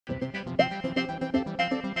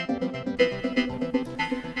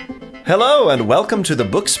Hello, and welcome to the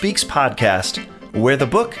Book Speaks podcast, where the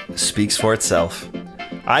book speaks for itself.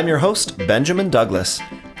 I'm your host, Benjamin Douglas,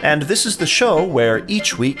 and this is the show where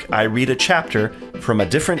each week I read a chapter from a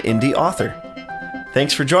different indie author.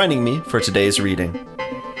 Thanks for joining me for today's reading.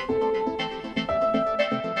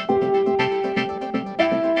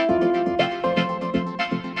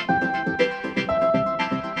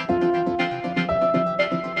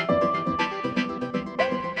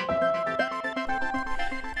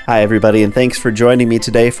 Hi, everybody, and thanks for joining me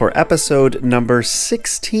today for episode number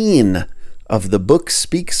 16 of the Book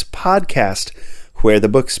Speaks podcast, where the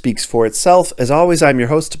book speaks for itself. As always, I'm your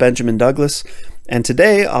host, Benjamin Douglas, and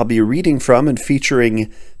today I'll be reading from and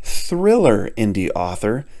featuring thriller indie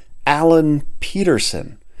author Alan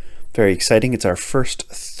Petersen. Very exciting. It's our first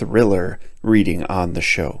thriller reading on the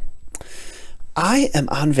show. I am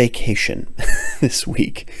on vacation this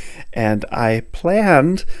week, and I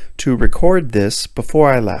planned to record this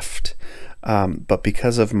before I left. But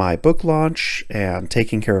because of my book launch and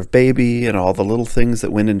taking care of baby and all the little things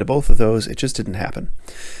that went into both of those, it just didn't happen.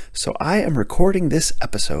 So I am recording this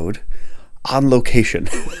episode on location.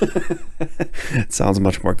 It sounds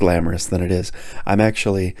much more glamorous than it is. I'm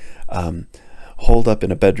actually holed up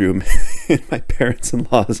in a bedroom in my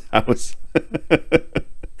parents-in-law's house.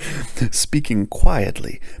 Speaking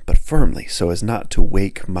quietly but firmly so as not to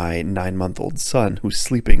wake my 9-month-old son who's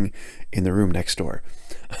sleeping in the room next door.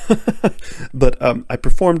 But I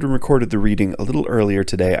performed and recorded the reading a little earlier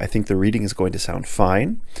today. I think the reading is going to sound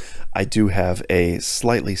fine. I do have a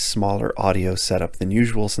slightly smaller audio setup than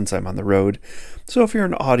usual since I'm on the road. So if you're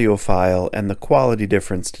an audiophile and the quality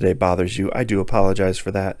difference today bothers you, I do apologize for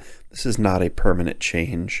that. This is not a permanent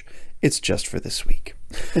change. It's just for this week.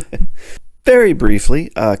 Very briefly,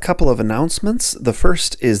 a couple of announcements. The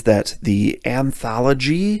first is that the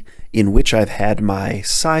anthology in which I've had my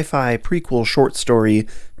sci-fi prequel short story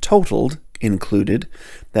Totaled included,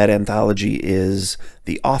 that anthology is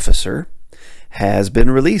The Officer, has been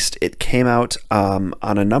released. It came out on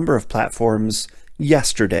a number of platforms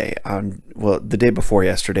yesterday, the day before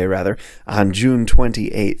yesterday rather, on June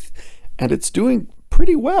 28th, and it's doing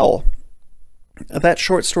pretty well. That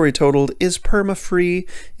short story Totaled is perma-free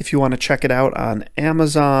if you want to check it out on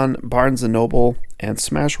Amazon, Barnes & Noble, and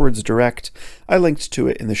Smashwords Direct. I linked to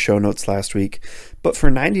it in the show notes last week. But for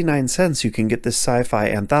 99 cents, you can get this sci-fi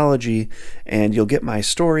anthology, and you'll get my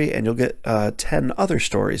story, and you'll get 10 other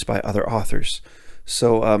stories by other authors.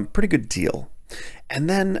 So, pretty good deal. And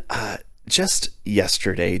then just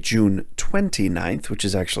yesterday, June 29th, which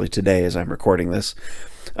is actually today as I'm recording this,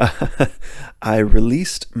 I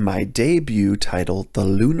released my debut title, The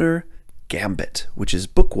Lunar Gambit, which is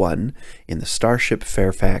book 1 in the Starship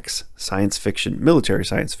Fairfax military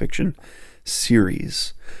science fiction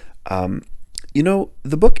series. The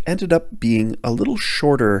book ended up being a little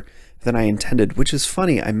shorter than I intended, which is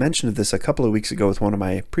funny. I mentioned this a couple of weeks ago with one of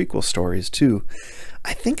my prequel stories too.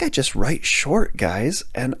 I think I just write short, guys,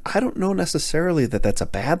 and I don't know necessarily that that's a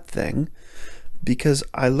bad thing, because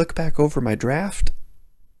I look back over my draft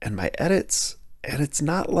and my edits, and it's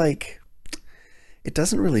not like, it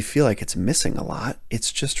doesn't really feel like it's missing a lot.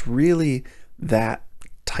 It's just really that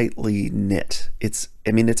tightly knit. It's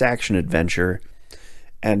action adventure,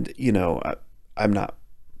 and I'm not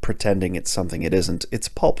pretending it's something it isn't. It's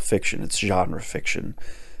pulp fiction, it's genre fiction,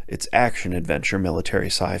 it's action adventure, military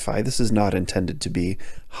sci-fi. This is not intended to be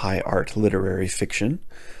high art literary fiction.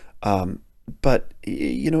 But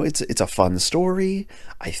it's a fun story.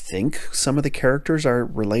 I think some of the characters are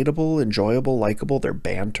relatable, enjoyable, likable. Their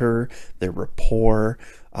banter, their rapport.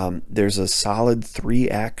 There's a solid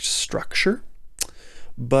 3-act structure,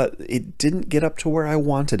 but it didn't get up to where I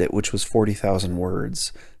wanted it, which was 40,000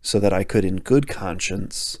 words, so that I could, in good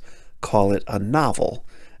conscience, call it a novel,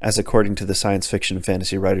 as according to the Science Fiction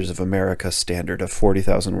Fantasy Writers of America standard of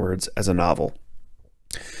 40,000 words as a novel.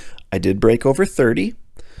 I did break over 30.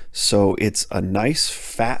 So it's a nice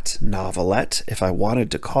fat novelette, if I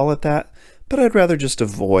wanted to call it that, but I'd rather just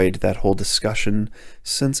avoid that whole discussion,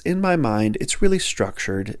 since in my mind it's really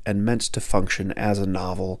structured and meant to function as a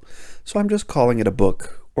novel, so I'm just calling it a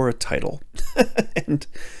book or a title. And,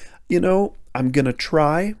 I'm going to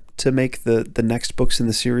try to make the next books in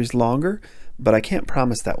the series longer, but I can't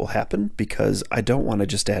promise that will happen, because I don't want to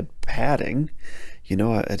just add padding.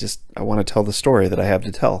 I want to tell the story that I have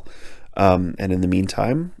to tell. And in the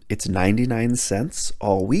meantime, it's 99 cents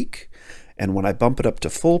all week. And when I bump it up to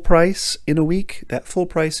full price in a week, that full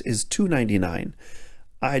price is $2.99.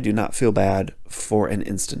 I do not feel bad for an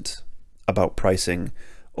instant about pricing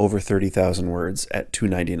over 30,000 words at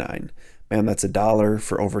 $2.99. Man, that's $1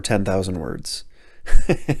 for over 10,000 words.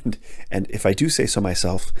 and if I do say so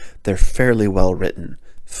myself, they're fairly well written,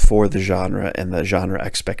 for the genre and the genre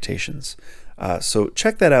expectations. So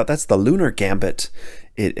check that out. That's The Lunar Gambit.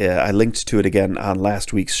 I linked to it again on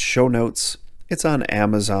last week's show notes. It's on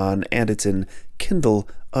Amazon, and it's in Kindle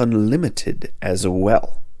Unlimited as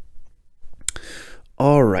well.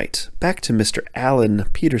 All right, back to Mr. Alan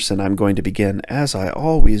Petersen. I'm going to begin, as I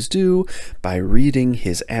always do, by reading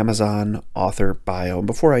his Amazon author bio. And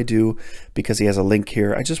before I do, because he has a link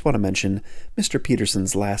here, I just want to mention Mr.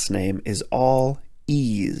 Petersen's last name is all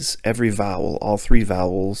E's. Every vowel, all three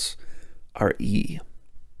vowels are E.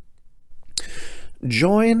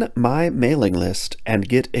 Join my mailing list and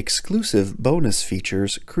get exclusive bonus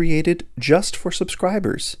features created just for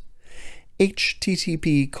subscribers.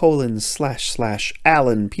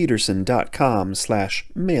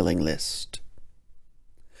 http://alanpetersen.com/mailing list.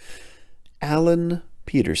 Alan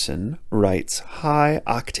Petersen writes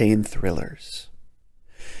high-octane thrillers.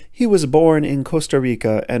 He was born in Costa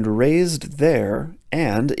Rica and raised there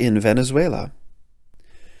and in Venezuela.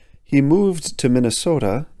 He moved to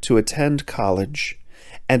Minnesota to attend college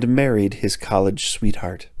and married his college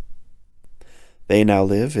sweetheart. They now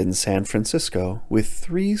live in San Francisco with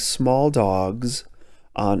 3 small dogs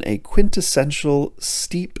on a quintessential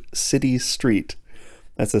steep city street.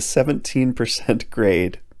 That's a 17%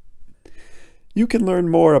 grade. You can learn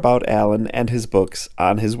more about Alan and his books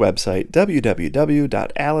on his website,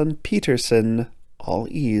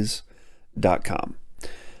 www.alanpetersen.com.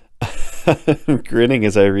 I'm grinning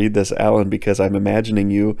as I read this, Alan, because I'm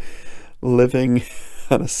imagining you living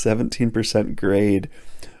on a 17% grade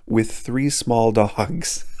with 3 small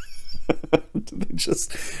dogs.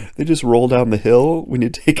 They just roll down the hill when you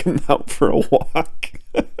take them out for a walk.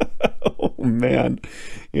 Oh man,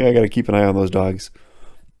 yeah, I gotta keep an eye on those dogs.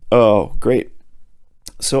 Oh, great.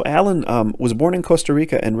 So Alan was born in Costa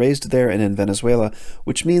Rica and raised there and in Venezuela,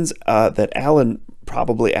 which means that Alan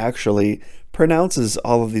probably actually pronounces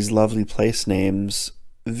all of these lovely place names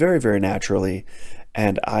very, very naturally.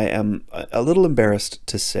 And I am a little embarrassed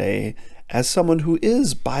to say, as someone who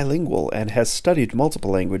is bilingual and has studied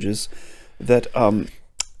multiple languages, that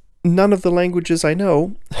none of the languages I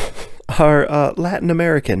know are Latin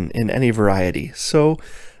American in any variety. So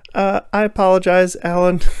I apologize,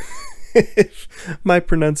 Alan, if my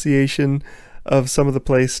pronunciation of some of the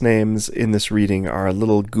place names in this reading are a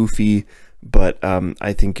little goofy, but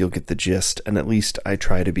I think you'll get the gist, and at least I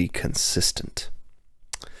try to be consistent.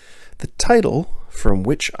 The title from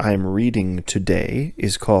which I'm reading today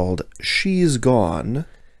is called She's Gone,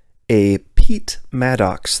 a Pete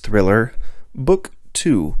Maddox thriller, Book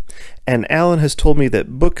 2. And Alan has told me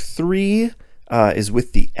that Book 3 is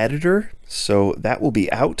with the editor, so that will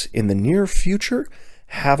be out in the near future.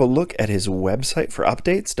 Have a look at his website for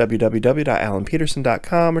updates,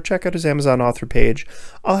 www.alanpetersen.com, or check out his Amazon author page.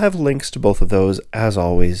 I'll have links to both of those, as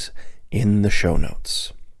always, in the show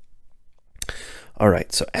notes. All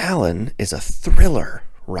right, so Alan is a thriller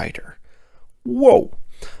writer. Whoa.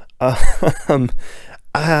 I'll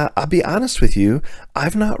be honest with you,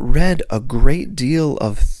 I've not read a great deal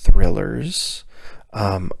of thrillers.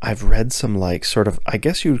 I've read some, like, sort of, I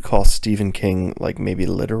guess you would call Stephen King, like, maybe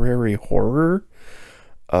literary horror.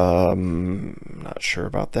 Not sure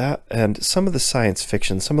about that. And some of the science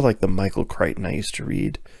fiction, some of, like, the Michael Crichton I used to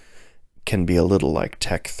read can be a little like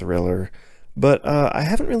tech thriller. But I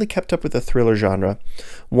haven't really kept up with the thriller genre.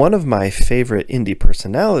 One of my favorite indie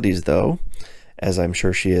personalities, though, as I'm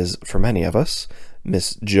sure she is for many of us,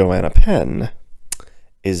 Miss Joanna Penn,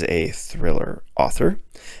 is a thriller author.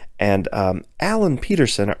 And Alan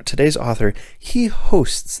Petersen, today's author, he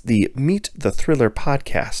hosts the Meet the Thriller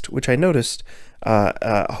podcast, which I noticed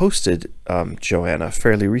hosted Joanna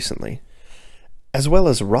fairly recently, as well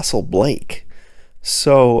as Russell Blake.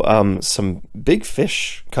 So some big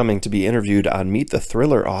fish coming to be interviewed on Meet the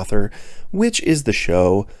Thriller Author, which is the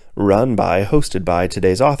show hosted by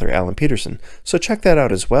today's author, Alan Petersen. So check that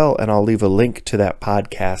out as well, and I'll leave a link to that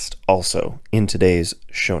podcast also in today's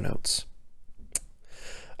show notes.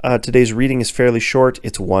 Today's reading is fairly short.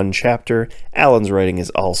 It's 1 chapter. Alan's writing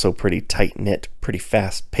is also pretty tight-knit, pretty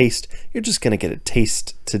fast-paced. You're just going to get a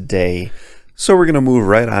taste today. So we're going to move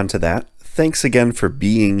right on to that. Thanks again for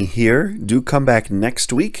being here. Do come back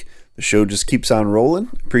next week. The show just keeps on rolling.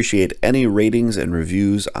 Appreciate any ratings and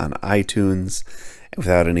reviews on iTunes. And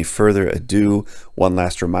without any further ado, one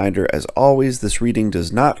last reminder, as always, this reading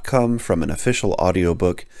does not come from an official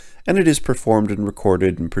audiobook, and it is performed and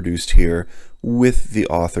recorded and produced here with the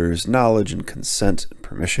author's knowledge and consent and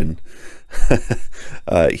permission.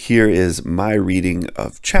 Here is my reading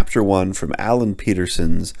of Chapter 1 from Alan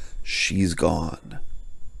Petersen's She's Gone.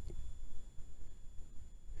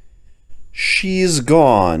 She's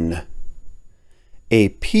gone. A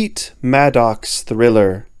Pete Maddox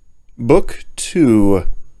Thriller, Book 2,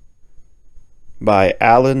 by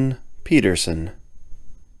Alan Petersen.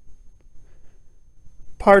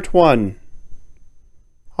 Part 1,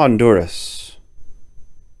 Honduras.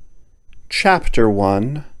 Chapter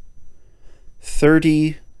 1,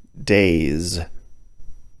 30 Days.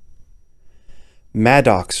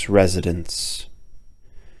 Maddox Residence,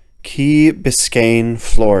 Key Biscayne,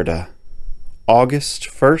 Florida, August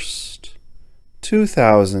 1st,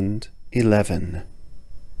 2011.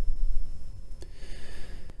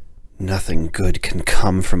 Nothing good can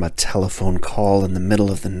come from a telephone call in the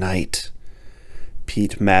middle of the night,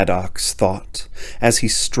 Pete Maddox thought as he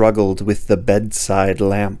struggled with the bedside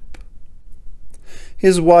lamp.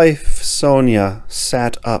 His wife, Sonia,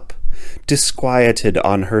 sat up, disquieted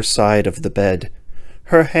on her side of the bed,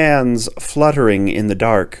 her hands fluttering in the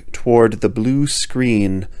dark toward the blue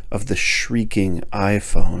screen of the shrieking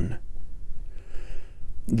iPhone.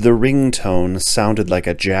 The ringtone sounded like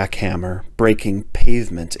a jackhammer breaking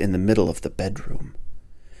pavement in the middle of the bedroom.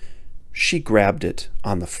 She grabbed it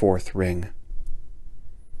on the fourth ring.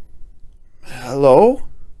 "Hello?"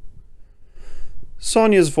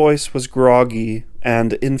 Sonia's voice was groggy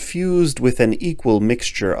and infused with an equal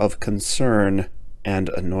mixture of concern and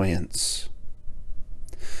annoyance.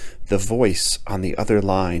 The voice on the other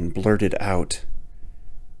line blurted out,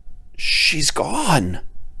 "She's gone."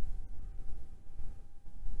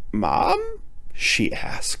 "Mom?" she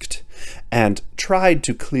asked, and tried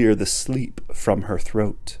to clear the sleep from her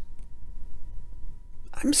throat.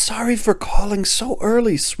 "I'm sorry for calling so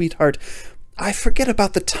early, sweetheart. I forget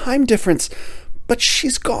about the time difference, but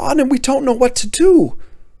she's gone and we don't know what to do."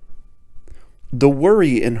 The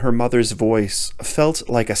worry in her mother's voice felt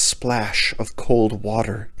like a splash of cold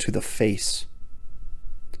water to the face.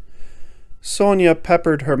 Sonia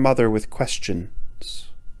peppered her mother with questions.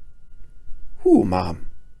 "Who, Mom?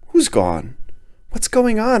 Who's gone? What's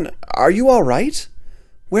going on? Are you all right?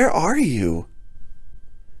 Where are you?"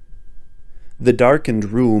 The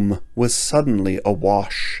darkened room was suddenly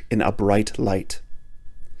awash in a bright light.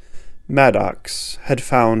 Maddox had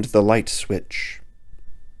found the light switch.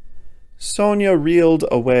 Sonia reeled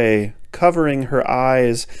away, covering her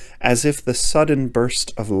eyes as if the sudden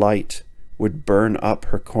burst of light would burn up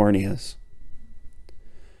her corneas.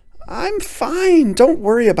 "I'm fine. Don't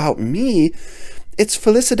worry about me. It's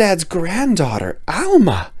Felicidad's granddaughter,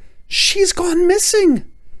 Alma. She's gone missing,"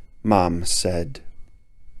 Mom said.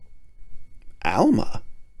 "Alma?"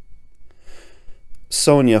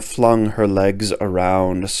 Sonia flung her legs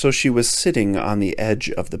around so she was sitting on the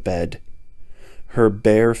edge of the bed, her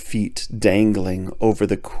bare feet dangling over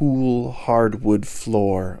the cool hardwood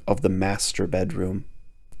floor of the master bedroom.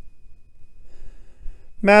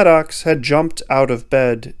 Maddox had jumped out of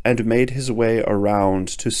bed and made his way around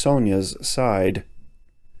to Sonia's side.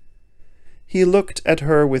 He looked at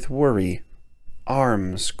her with worry,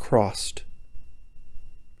 arms crossed.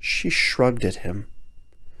 She shrugged at him.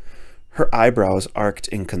 Her eyebrows arched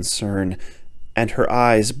in concern, and her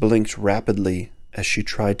eyes blinked rapidly as she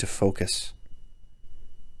tried to focus.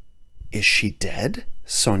 "Is she dead?"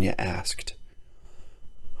 Sonia asked.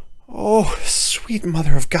 "Oh, sweet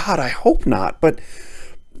Mother of God, I hope not, but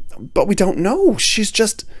we don't know. She's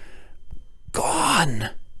just gone,"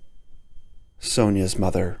 Sonia's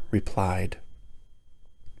mother replied.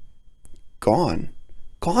 "Gone?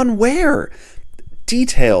 Gone where?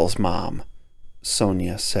 Details, Mom,"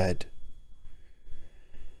 Sonia said.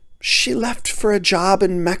 "She left for a job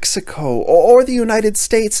in Mexico or the United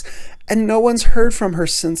States, and no one's heard from her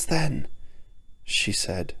since then," she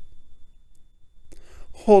said.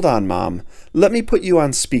 "Hold on, Mom. Let me put you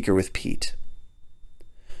on speaker with Pete."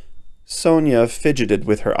 Sonia fidgeted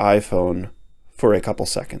with her iPhone for a couple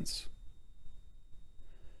seconds.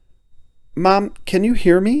 "Mom, can you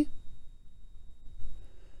hear me?"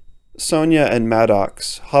 Sonia and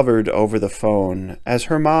Maddox hovered over the phone as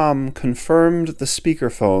her mom confirmed the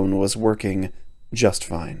speakerphone was working just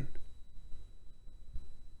fine.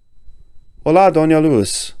 "Hola, Doña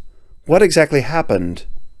Luz. What exactly happened?"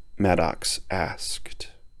 Maddox asked.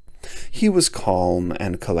 He was calm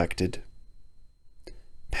and collected.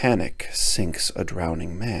 Panic sinks a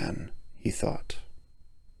drowning man, he thought.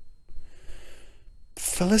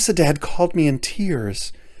 "Felicidad called me in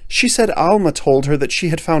tears. She said Alma told her that she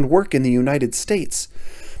had found work in the United States.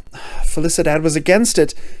 Felicidad was against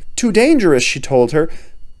it. Too dangerous, she told her,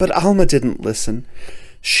 but Alma didn't listen.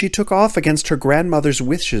 She took off against her grandmother's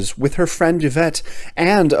wishes with her friend Yvette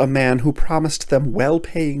and a man who promised them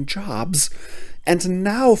well-paying jobs. And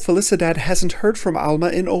now Felicidad hasn't heard from Alma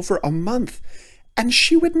in over a month. And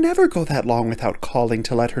she would never go that long without calling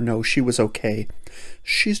to let her know she was okay.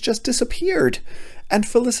 She's just disappeared. and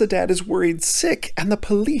Felicidad is worried sick, and the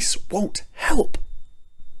police won't help."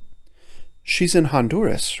 "She's in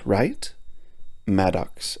Honduras, right?"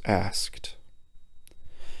 Maddox asked.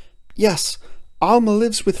 "Yes, Alma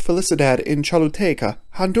lives with Felicidad in Choluteca,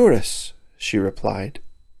 Honduras," she replied.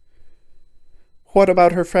 "What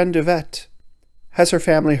about her friend Yvette? Has her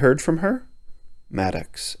family heard from her?"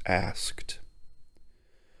 Maddox asked.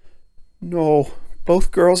 "No,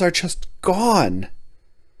 both girls are just gone,"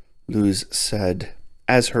 Luz said,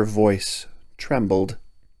 as her voice trembled.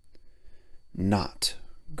 Not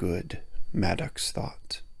good, Maddox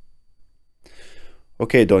thought.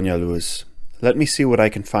 "Okay, Doña Luz, let me see what I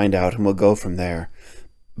can find out and we'll go from there.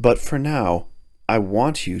 But for now, I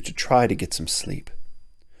want you to try to get some sleep.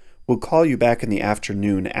 We'll call you back in the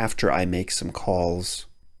afternoon after I make some calls."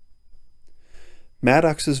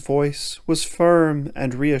 Maddox's voice was firm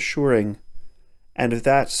and reassuring, and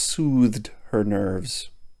that soothed her nerves.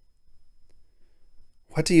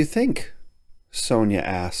 "What do you think?" Sonia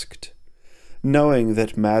asked, knowing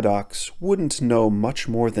that Maddox wouldn't know much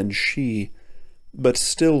more than she, but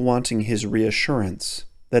still wanting his reassurance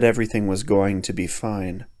that everything was going to be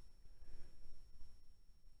fine.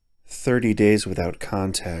 30 days without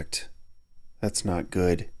contact. That's not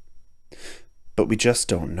good. But we just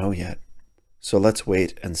don't know yet. So let's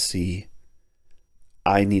wait and see.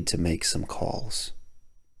 I need to make some calls.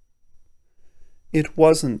 It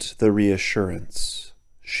wasn't the reassurance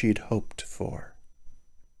she'd hoped for.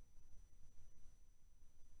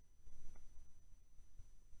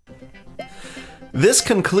 This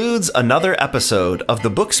concludes another episode of the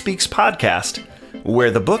Book Speaks podcast,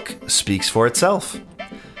 where the book speaks for itself.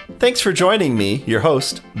 Thanks for joining me, your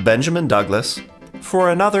host, Benjamin Douglas,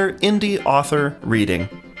 for another indie author reading.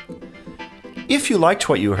 If you liked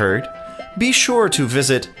what you heard, be sure to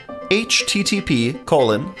visit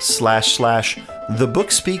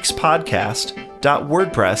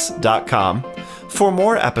http://thebookspeakspodcast.wordpress.com for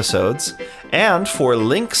more episodes and for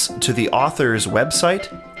links to the author's website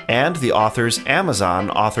and the author's Amazon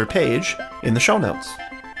author page in the show notes.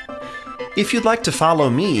 If you'd like to follow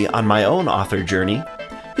me on my own author journey,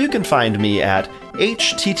 you can find me at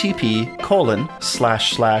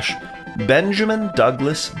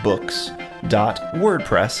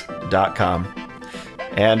http://benjamindouglasbooks.wordpress.com.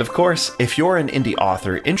 And of course, if you're an indie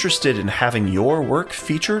author interested in having your work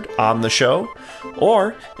featured on the show,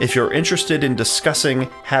 or if you're interested in discussing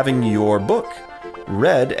having your book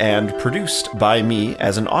read and produced by me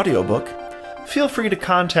as an audiobook, feel free to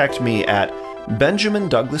contact me at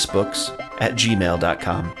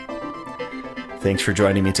benjamindouglasbooks@gmail.com. Thanks for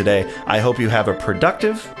joining me today. I hope you have a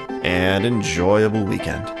productive and enjoyable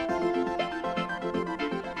weekend.